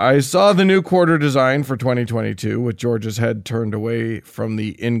 I saw the new quarter design for 2022 with George's head turned away from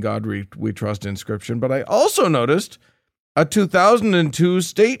the "In God We Trust" inscription, but I also noticed a 2002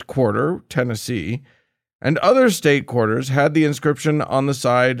 state quarter, Tennessee, and other state quarters had the inscription on the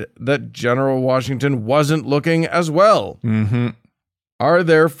side that General Washington wasn't looking as well. Mm-hmm. Are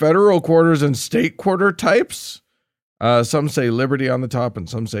there federal quarters and state quarter types? Some say Liberty on the top and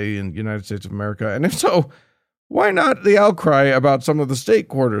some say in United States of America. And if so, why not the outcry about some of the state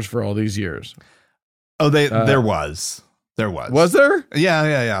quarters for all these years? Oh, there was. Was there?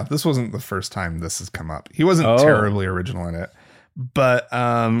 Yeah. This wasn't the first time this has come up. He wasn't terribly original in it. But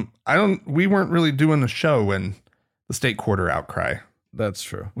we weren't really doing the show when the state quarter outcry That's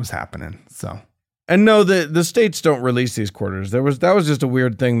true. was happening. So, and no, the states don't release these quarters. That was just a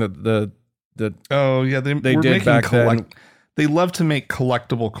weird thing that they did back then. They love to make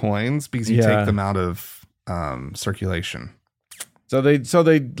collectible coins because you take them out of circulation. So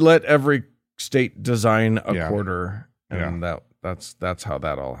they let every state design a quarter, and that's how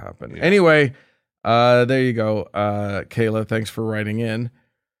that all happened. Yeah. Anyway. There you go. Kayla, thanks for writing in.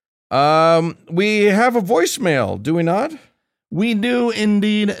 We have a voicemail, do we not? We do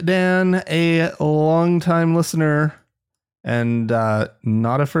indeed, Dan, a longtime listener and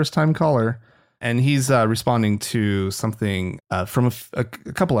not a first-time caller. And he's responding to something from a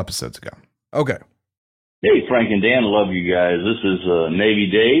couple episodes ago. Okay. Hey, Frank and Dan, love you guys. This is Navy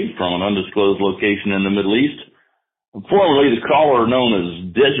Dave from an undisclosed location in the Middle East. Formerly the caller known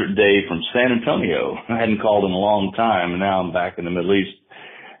as Desert Dave from San Antonio. I hadn't called in a long time, and now I'm back in the Middle East.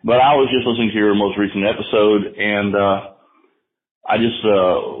 But I was just listening to your most recent episode, and I just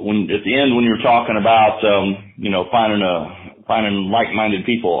when at the end when you were talking about finding like-minded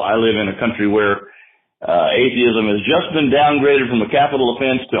people, I live in a country where atheism has just been downgraded from a capital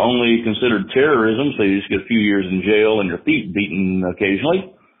offense to only considered terrorism, so you just get a few years in jail and your feet beaten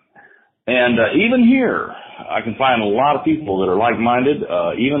occasionally. And even here, I can find a lot of people that are like-minded,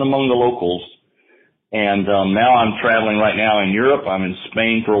 even among the locals. And now I'm traveling right now in Europe. I'm in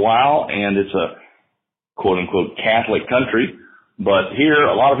Spain for a while, and it's a quote-unquote Catholic country. But here,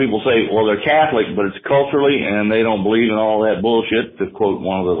 a lot of people say, well, they're Catholic, but it's culturally, and they don't believe in all that bullshit, to quote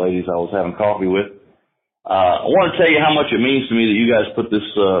one of the ladies I was having coffee with. I want to tell you how much it means to me that you guys put this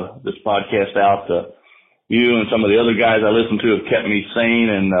podcast out. You and some of the other guys I listen to have kept me sane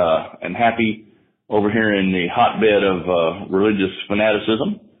and happy over here in the hotbed of religious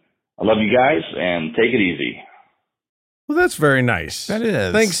fanaticism. I love you guys, and take it easy. Well, that's very nice. That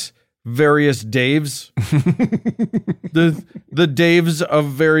is. Thanks, various Daves. the Daves of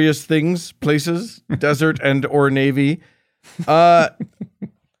various things, places, desert and or Navy. I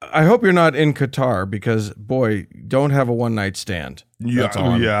hope you're not in Qatar because, boy, don't have a one-night stand. That's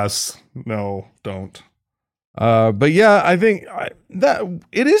on. Yes. No, don't. But yeah, I think that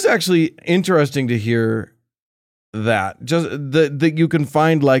it is actually interesting to hear that that you can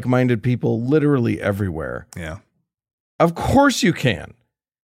find like-minded people literally everywhere. Yeah. Of course you can.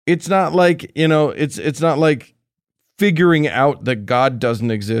 It's not like, it's not like figuring out that God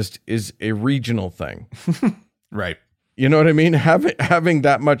doesn't exist is a regional thing. Right. You know what I mean? Having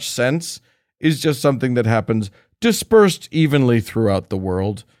that much sense is just something that happens dispersed evenly throughout the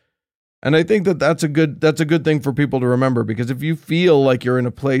world. And I think that's a good thing for people to remember, because if you feel like you're in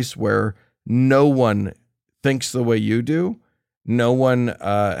a place where no one thinks the way you do, no one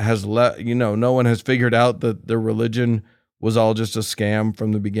no one has figured out that their religion was all just a scam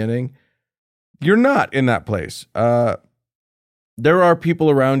from the beginning, you're not in that place. There are people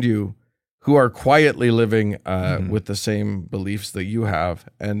around you who are quietly living with the same beliefs that you have,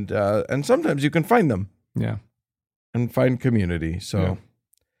 and sometimes you can find them. Yeah. And find community. So. Yeah.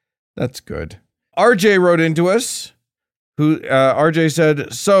 That's good. RJ wrote into us, who RJ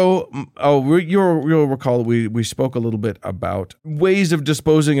said, you'll recall we spoke a little bit about ways of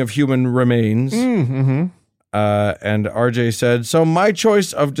disposing of human remains. Mm-hmm. And RJ said, so my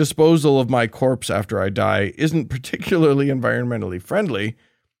choice of disposal of my corpse after I die isn't particularly environmentally friendly,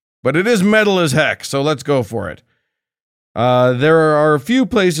 but it is metal as heck, so let's go for it. There are a few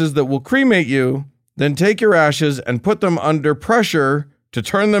places that will cremate you, then take your ashes and put them under pressure to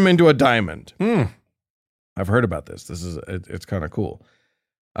turn them into a diamond. I've heard about this. It's kind of cool.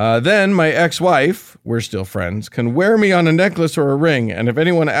 Then my ex-wife, we're still friends, can wear me on a necklace or a ring, and if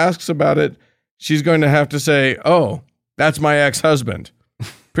anyone asks about it, she's going to have to say, "Oh, that's my ex-husband."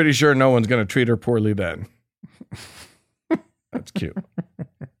 Pretty sure no one's going to treat her poorly then. That's cute.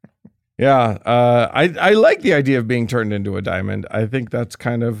 Yeah, I like the idea of being turned into a diamond. I think that's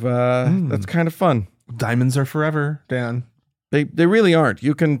kind of fun. Diamonds are forever, Dan. They really aren't.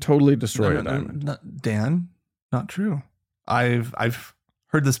 You can totally destroy a diamond. Dan, not true. I've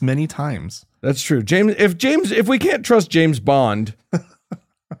heard this many times. That's true. If we can't trust James Bond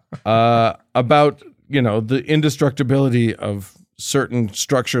about, the indestructibility of certain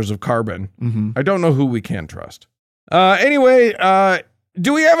structures of carbon, I don't know who we can trust. Anyway,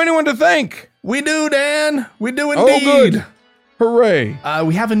 do we have anyone to thank? We do, Dan. We do Oh, indeed. good. Hooray.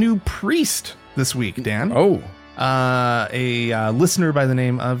 We have a new priest this week, Dan. Oh. A listener by the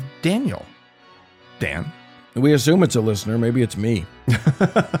name of Daniel. Dan. We assume it's a listener. Maybe it's me.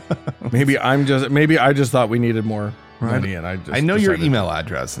 Maybe I just thought we needed more money, and I know your decided- email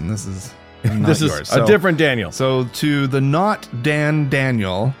address, and this is not This yours. is a different Daniel. So to the not Dan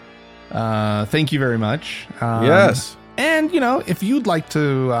Daniel, thank you very much. Yes. And if you'd like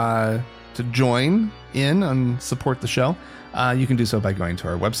to join in and support the show, you can do so by going to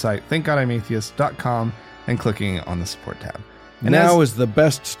our website, thankgodimatheist.com, and clicking on the support tab. And Now is the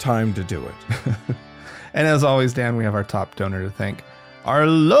best time to do it. And as always, Dan, we have our top donor to thank, our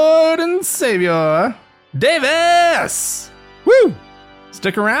Lord and Savior, Davis! Woo!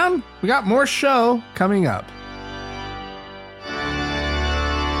 Stick around. We got more show coming up.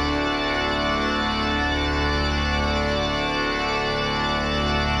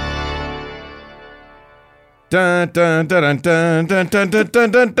 Dun dun dun dun dun dun dun dun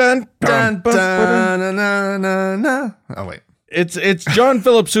dun dun Dun, dun. dun, na, na, na, na. Oh, wait. It's John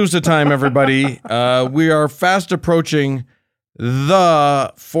Philip Sousa time, everybody. We are fast approaching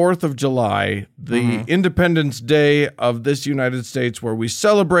the 4th of July, the Independence Day of this United States, where we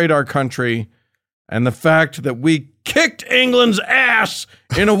celebrate our country and the fact that we kicked England's ass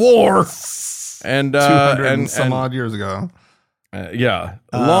in a war. And 200 and and some odd years ago. yeah,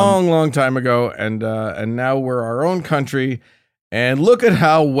 a long time ago, and now we're our own country, and look at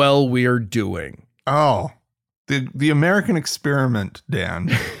how well we are doing. Oh, the American experiment,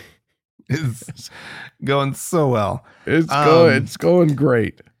 Dan, is going so well. It's going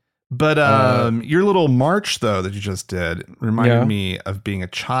great. But your little march, though, that you just did reminded me of being a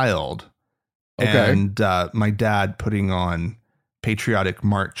child. Okay. And my dad putting on patriotic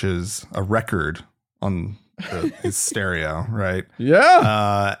marches, a record on his stereo, right?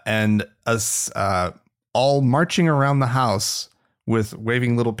 Yeah. And us all marching around the house with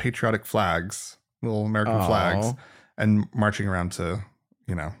waving little patriotic flags, little American flags, and marching around to,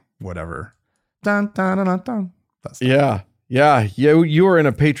 whatever. Dun, dun, dun, dun, dun. That stuff. Yeah. You were in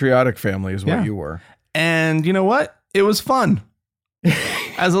a patriotic family is what Yeah. you were. And you know what? It was fun.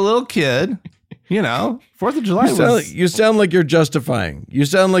 As a little kid, 4th of July You sound like you're justifying. You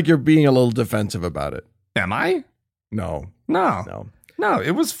sound like you're being a little defensive about it. Am I? No. No,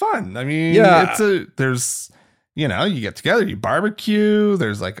 it was fun. I mean, Yeah. there's, you get together, you barbecue,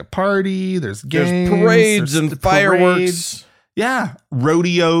 there's like a party, there's games, There's parades there's and the fireworks. parades. Yeah.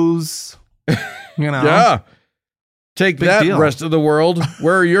 Rodeos, Yeah. Take Big that, deal. rest of the world.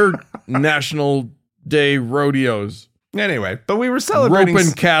 Where are your National Day rodeos? Anyway, but we were celebrating.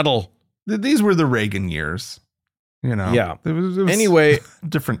 Roping cattle. These were the Reagan years, Yeah. It was Anyway,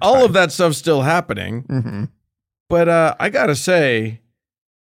 different. all of time. that stuff's still happening. Mhm. But I gotta say,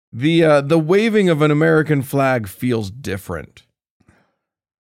 the waving of an American flag feels different.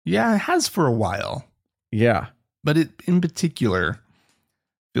 Yeah, it has for a while, Yeah. but it in particular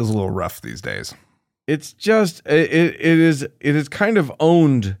feels a little rough these days. It's just it is kind of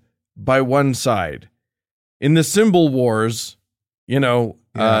owned by one side. In the symbol wars,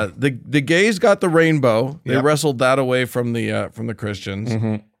 the gays got the rainbow. They Yep. wrestled that away from the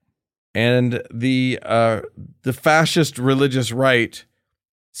Christians. And the fascist religious right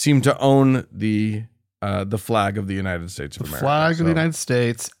seemed to own the flag of the United States of The America. flag of So- the United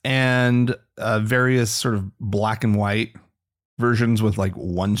States and various sort of black and white versions with like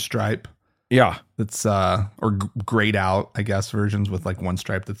one stripe Yeah. that's or grayed out, I guess, versions with like one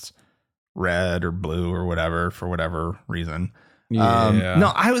stripe that's red or blue or whatever for whatever reason. Yeah.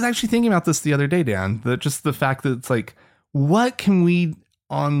 No, I was actually thinking about this the other day, Dan. That just the fact that it's like, what can we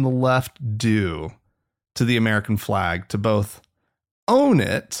on the left do to the American flag to both own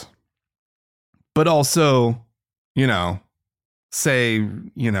it, but also, say,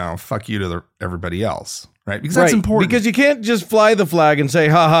 fuck you to everybody else, right? Because that's important. Because you can't just fly the flag and say,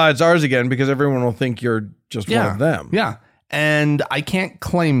 haha, it's ours again, because everyone will think you're just one of them. Yeah. And I can't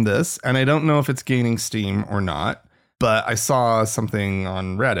claim this, and I don't know if it's gaining steam or not, but I saw something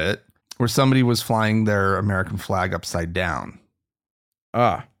on Reddit where somebody was flying their American flag upside down.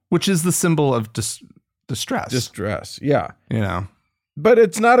 Which is the symbol of distress. Distress, yeah. But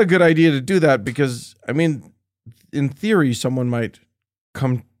it's not a good idea to do that because, I mean, in theory, someone might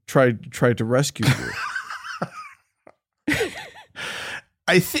come try to rescue you.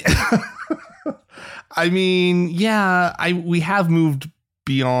 I think... I mean, yeah, we have moved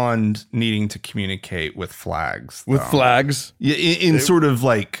beyond needing to communicate with flags. With flags? Yeah, in sort of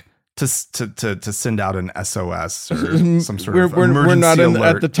like to send out an SOS or some sort of emergency we're not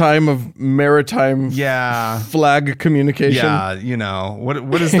alert. at the time of maritime flag communication. Yeah,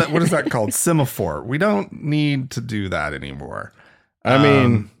 what is that? What is that called? Semaphore. We don't need to do that anymore. I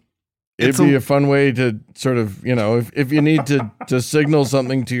mean, it'd be a fun way to sort of, if you need to signal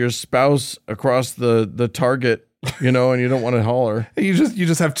something to your spouse across the target, and you don't want to holler. You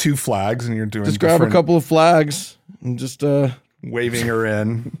just have two flags and you're doing just grab a couple of flags and just waving her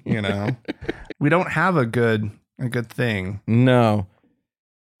in, We don't have a good thing. No.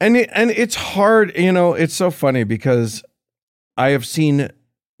 And it's hard, it's so funny because I have seen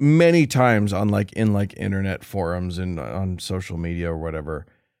many times on internet forums and on social media or whatever,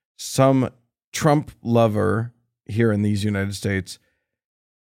 some Trump lover here in these United States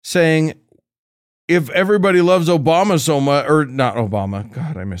saying, if everybody loves Obama so much, or not Obama,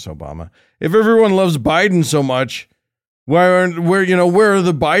 God, I miss Obama. If everyone loves Biden so much, where are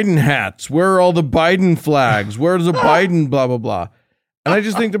the Biden hats? Where are all the Biden flags? Where's the Biden blah, blah, blah? And I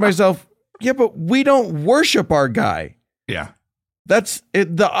just think to myself, yeah, but we don't worship our guy. Yeah. That's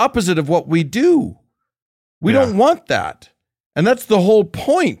the opposite of what we do. We don't want that. And that's the whole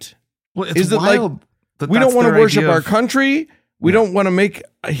point. Well, it's wild that we don't want to worship our country. We don't want to make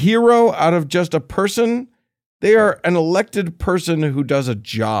a hero out of just a person. They are an elected person who does a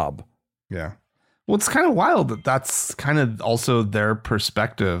job. Yeah. Well, it's kind of wild that that's kind of also their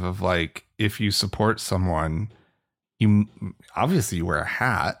perspective of like, if you support someone, you wear a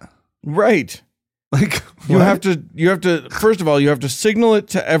hat. Right. Like you have to, first of all, you have to signal it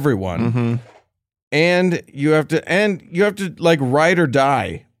to everyone. Mm-hmm. And you have to like ride or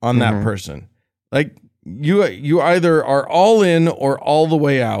die on that person. Like you either are all in or all the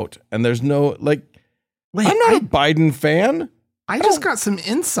way out. And there's no I'm not a Biden fan. I just got some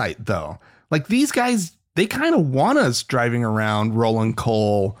insight though. Like these guys, they kind of want us driving around rolling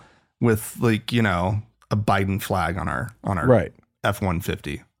coal with a Biden flag on our right.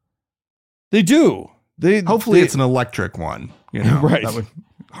 F-150. They do. Hopefully it's an electric one. Right. That would,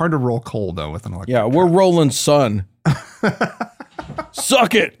 hard to roll coal though with an electric. Yeah, we're rolling sun.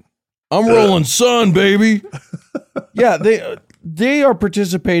 Suck it. I'm rolling sun, baby. Yeah, they are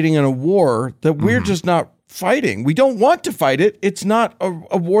participating in a war that we're just not fighting. We don't want to fight it. It's not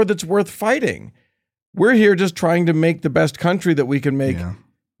a war that's worth fighting. We're here just trying to make the best country that we can make,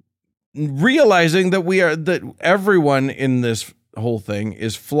 realizing that everyone in this whole thing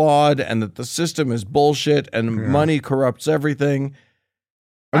is flawed and that the system is bullshit and money corrupts everything.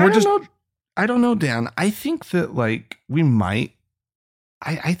 And I don't know, Dan. I think that we might.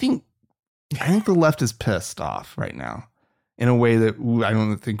 I think the left is pissed off right now in a way that I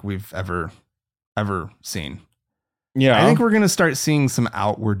don't think we've ever seen. Yeah, I think we're going to start seeing some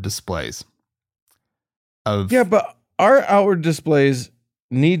outward displays of. Yeah, but our outward displays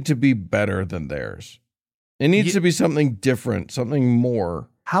need to be better than theirs. It needs to be something different, something more.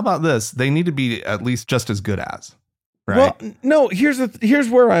 How about this? They need to be at least just as good as. Right? Well, no, here's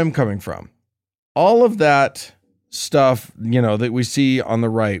where I'm coming from. All of that stuff, that we see on the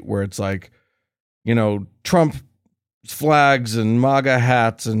right where it's like, Trump flags and MAGA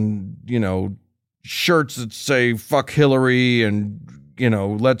hats and, shirts that say fuck Hillary and,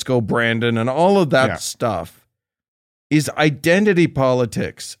 let's go Brandon and all of that stuff is identity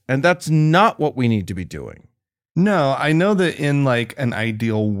politics. And that's not what we need to be doing. No, I know that in an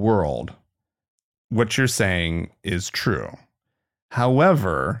ideal world, what you're saying is true.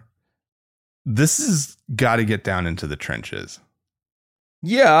 However, this has got to get down into the trenches.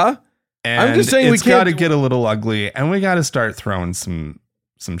 Yeah. And I'm just saying it's got to get a little ugly and we got to start throwing some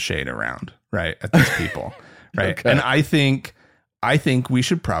shade around, right, at these people, right? Okay. And I think we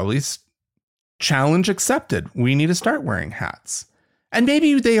should probably challenge accepted. We need to start wearing hats. And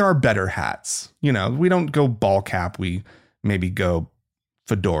maybe they are better hats. We don't go ball cap. We maybe go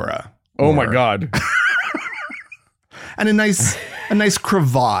fedora. Oh my God. And a nice a nice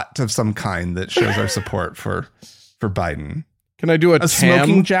cravat of some kind that shows our support for Biden. Can I do a tam?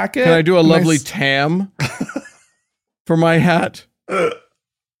 Smoking jacket? Can I do a lovely Nice- tam for my hat?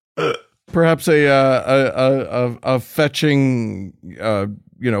 Perhaps a fetching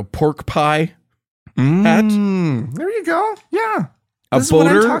pork pie. There you go. Yeah. A This is what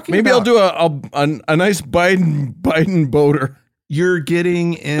I'm boater. talking Maybe about. I'll do a nice Biden boater. You're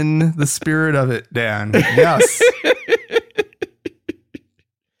getting in the spirit of it, Dan. Yes.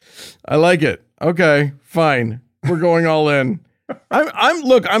 I like it. Okay, fine. We're going all in.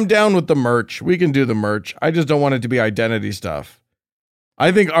 I'm down with the merch. We can do the merch. I just don't want it to be identity stuff.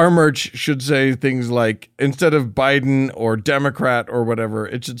 I think our merch should say things like, instead of Biden or Democrat or whatever,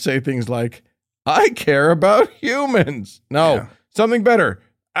 it should say things like, I care about humans. No, Yeah. something better.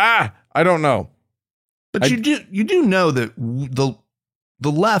 I don't know. But you do know that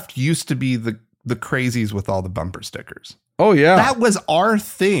the left used to be the crazies with all the bumper stickers. Oh yeah. That was our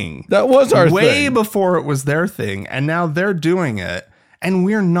thing. That was our way thing. before it was their thing, and now they're doing it, and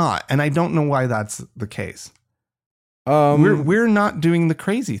we're not. And I don't know why that's the case. We're not doing the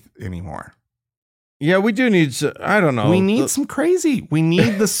crazy anymore. Yeah, we do need. I don't know. We need some crazy. We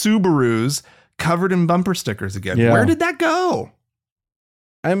need the Subarus covered in bumper stickers again. Yeah. Where did that go?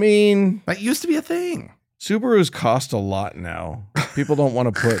 I mean, That used to be a thing. Subarus cost a lot now. People don't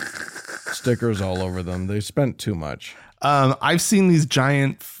want to put stickers all over them. They spent too much. I've seen these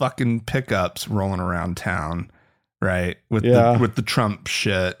giant fucking pickups rolling around town, right? With the Trump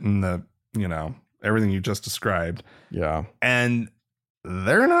shit and the, everything you just described. Yeah. And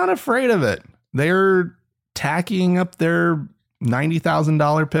they're not afraid of it. They're tacking up their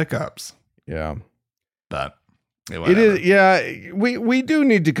 $90,000 pickups. Yeah. But it is. Yeah. We do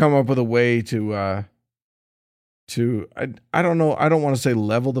need to come up with a way to I don't know. I don't want to say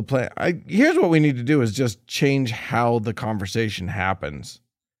level the play. Here's what we need to do is just change how the conversation happens.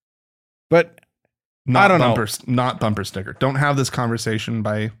 But I don't know. Not bumper sticker. Don't have this conversation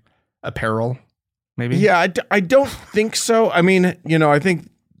by apparel, maybe? Yeah, I don't think so. I mean, I think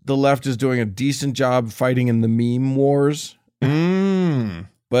the left is doing a decent job fighting in the meme wars.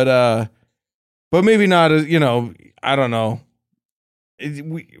 But maybe not. I don't know.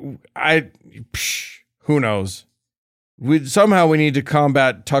 Who knows? We need to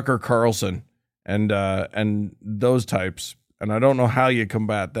combat Tucker Carlson and those types, and I don't know how you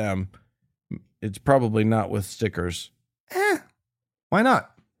combat them. It's probably not with stickers. Why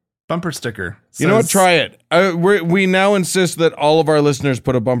not? Bumper sticker. You know what? Try it. We now insist that all of our listeners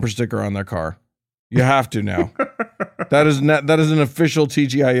put a bumper sticker on their car. You have to now. That is an official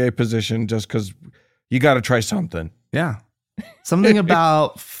TGIA position. Just because you got to try something. Yeah. Something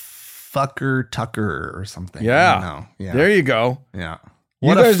about fucker Tucker or something. Yeah. I don't know. Yeah. There you go. Yeah. You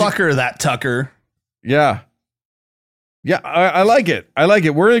What guys- a fucker that Tucker. Yeah. Yeah, I like it. I like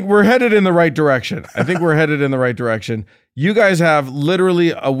it. We're headed in the right direction. I think we're headed in the right direction. You guys have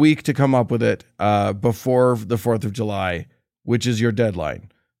literally a week to come up with it before the 4th of July, which is your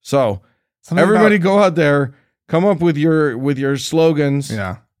deadline. So everybody go out there, come up with your slogans.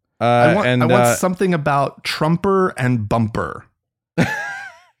 Yeah. I want something about Trumper and bumper.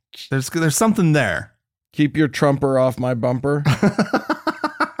 There's something there. Keep your Trumper off my bumper.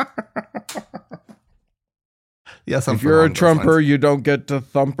 Yes, if you're a Trumper, you don't get to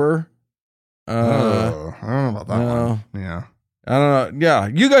thumper. I don't know about that one. Yeah. I don't know. Yeah,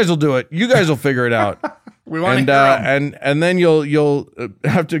 you guys will do it. You guys will figure it out. We want to hear 'em. and then you'll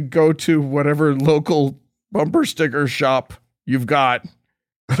have to go to whatever local bumper sticker shop you've got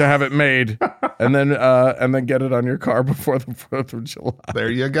to have it made, and then get it on your car before the 4th of July. There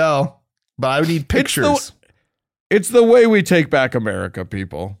you go. But I would need pictures. It's the way we take back America,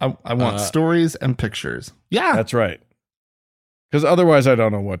 people. I want stories and pictures. Yeah. That's right. Because otherwise, I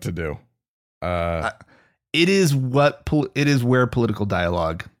don't know what to do. It is where political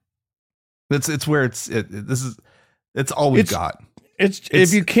dialogue. It's where it's all we've got. It's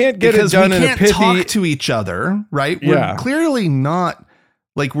if you can't get it done in a pithy, talk to each other, right? Yeah. We're clearly not,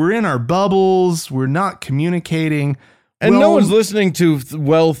 like, we're in our bubbles. We're not communicating, and no one's listening to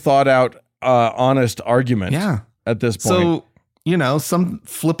well thought out, honest argument. Yeah. At this point, so some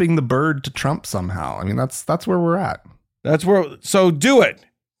flipping the bird to Trump somehow. I mean, that's where we're at. So do it.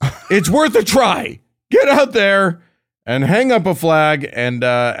 It's worth a try. Get out there and hang up a flag and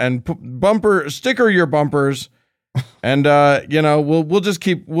sticker your bumpers, and we'll just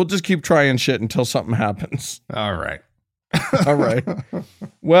keep trying shit until something happens. All right. All right.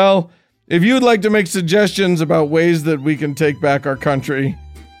 Well, if you'd like to make suggestions about ways that we can take back our country,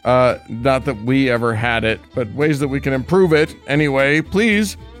 not that we ever had it, but ways that we can improve it anyway,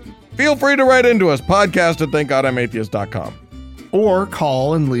 please feel free to write into us, podcast@thankgodimatheist.com. Or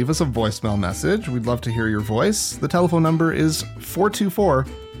call and leave us a voicemail message. We'd love to hear your voice. The telephone number is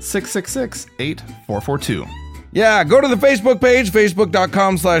 424-666-8442. Yeah, go to the Facebook page,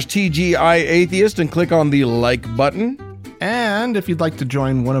 facebook.com/TGIAtheist, and click on the like button. And if you'd like to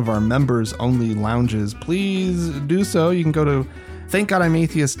join one of our members-only lounges, please do so. You can go to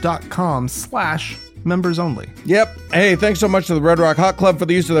thankgodimatheist.com/members-only. Yep. Hey, thanks so much to the Red Rock Hot Club for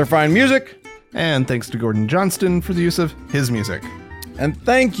the use of their fine music. And thanks to Gordon Johnston for the use of his music. And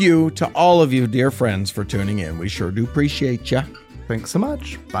thank you to all of you, dear friends, for tuning in. We sure do appreciate ya. Thanks so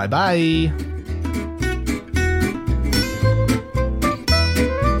much. Bye-bye.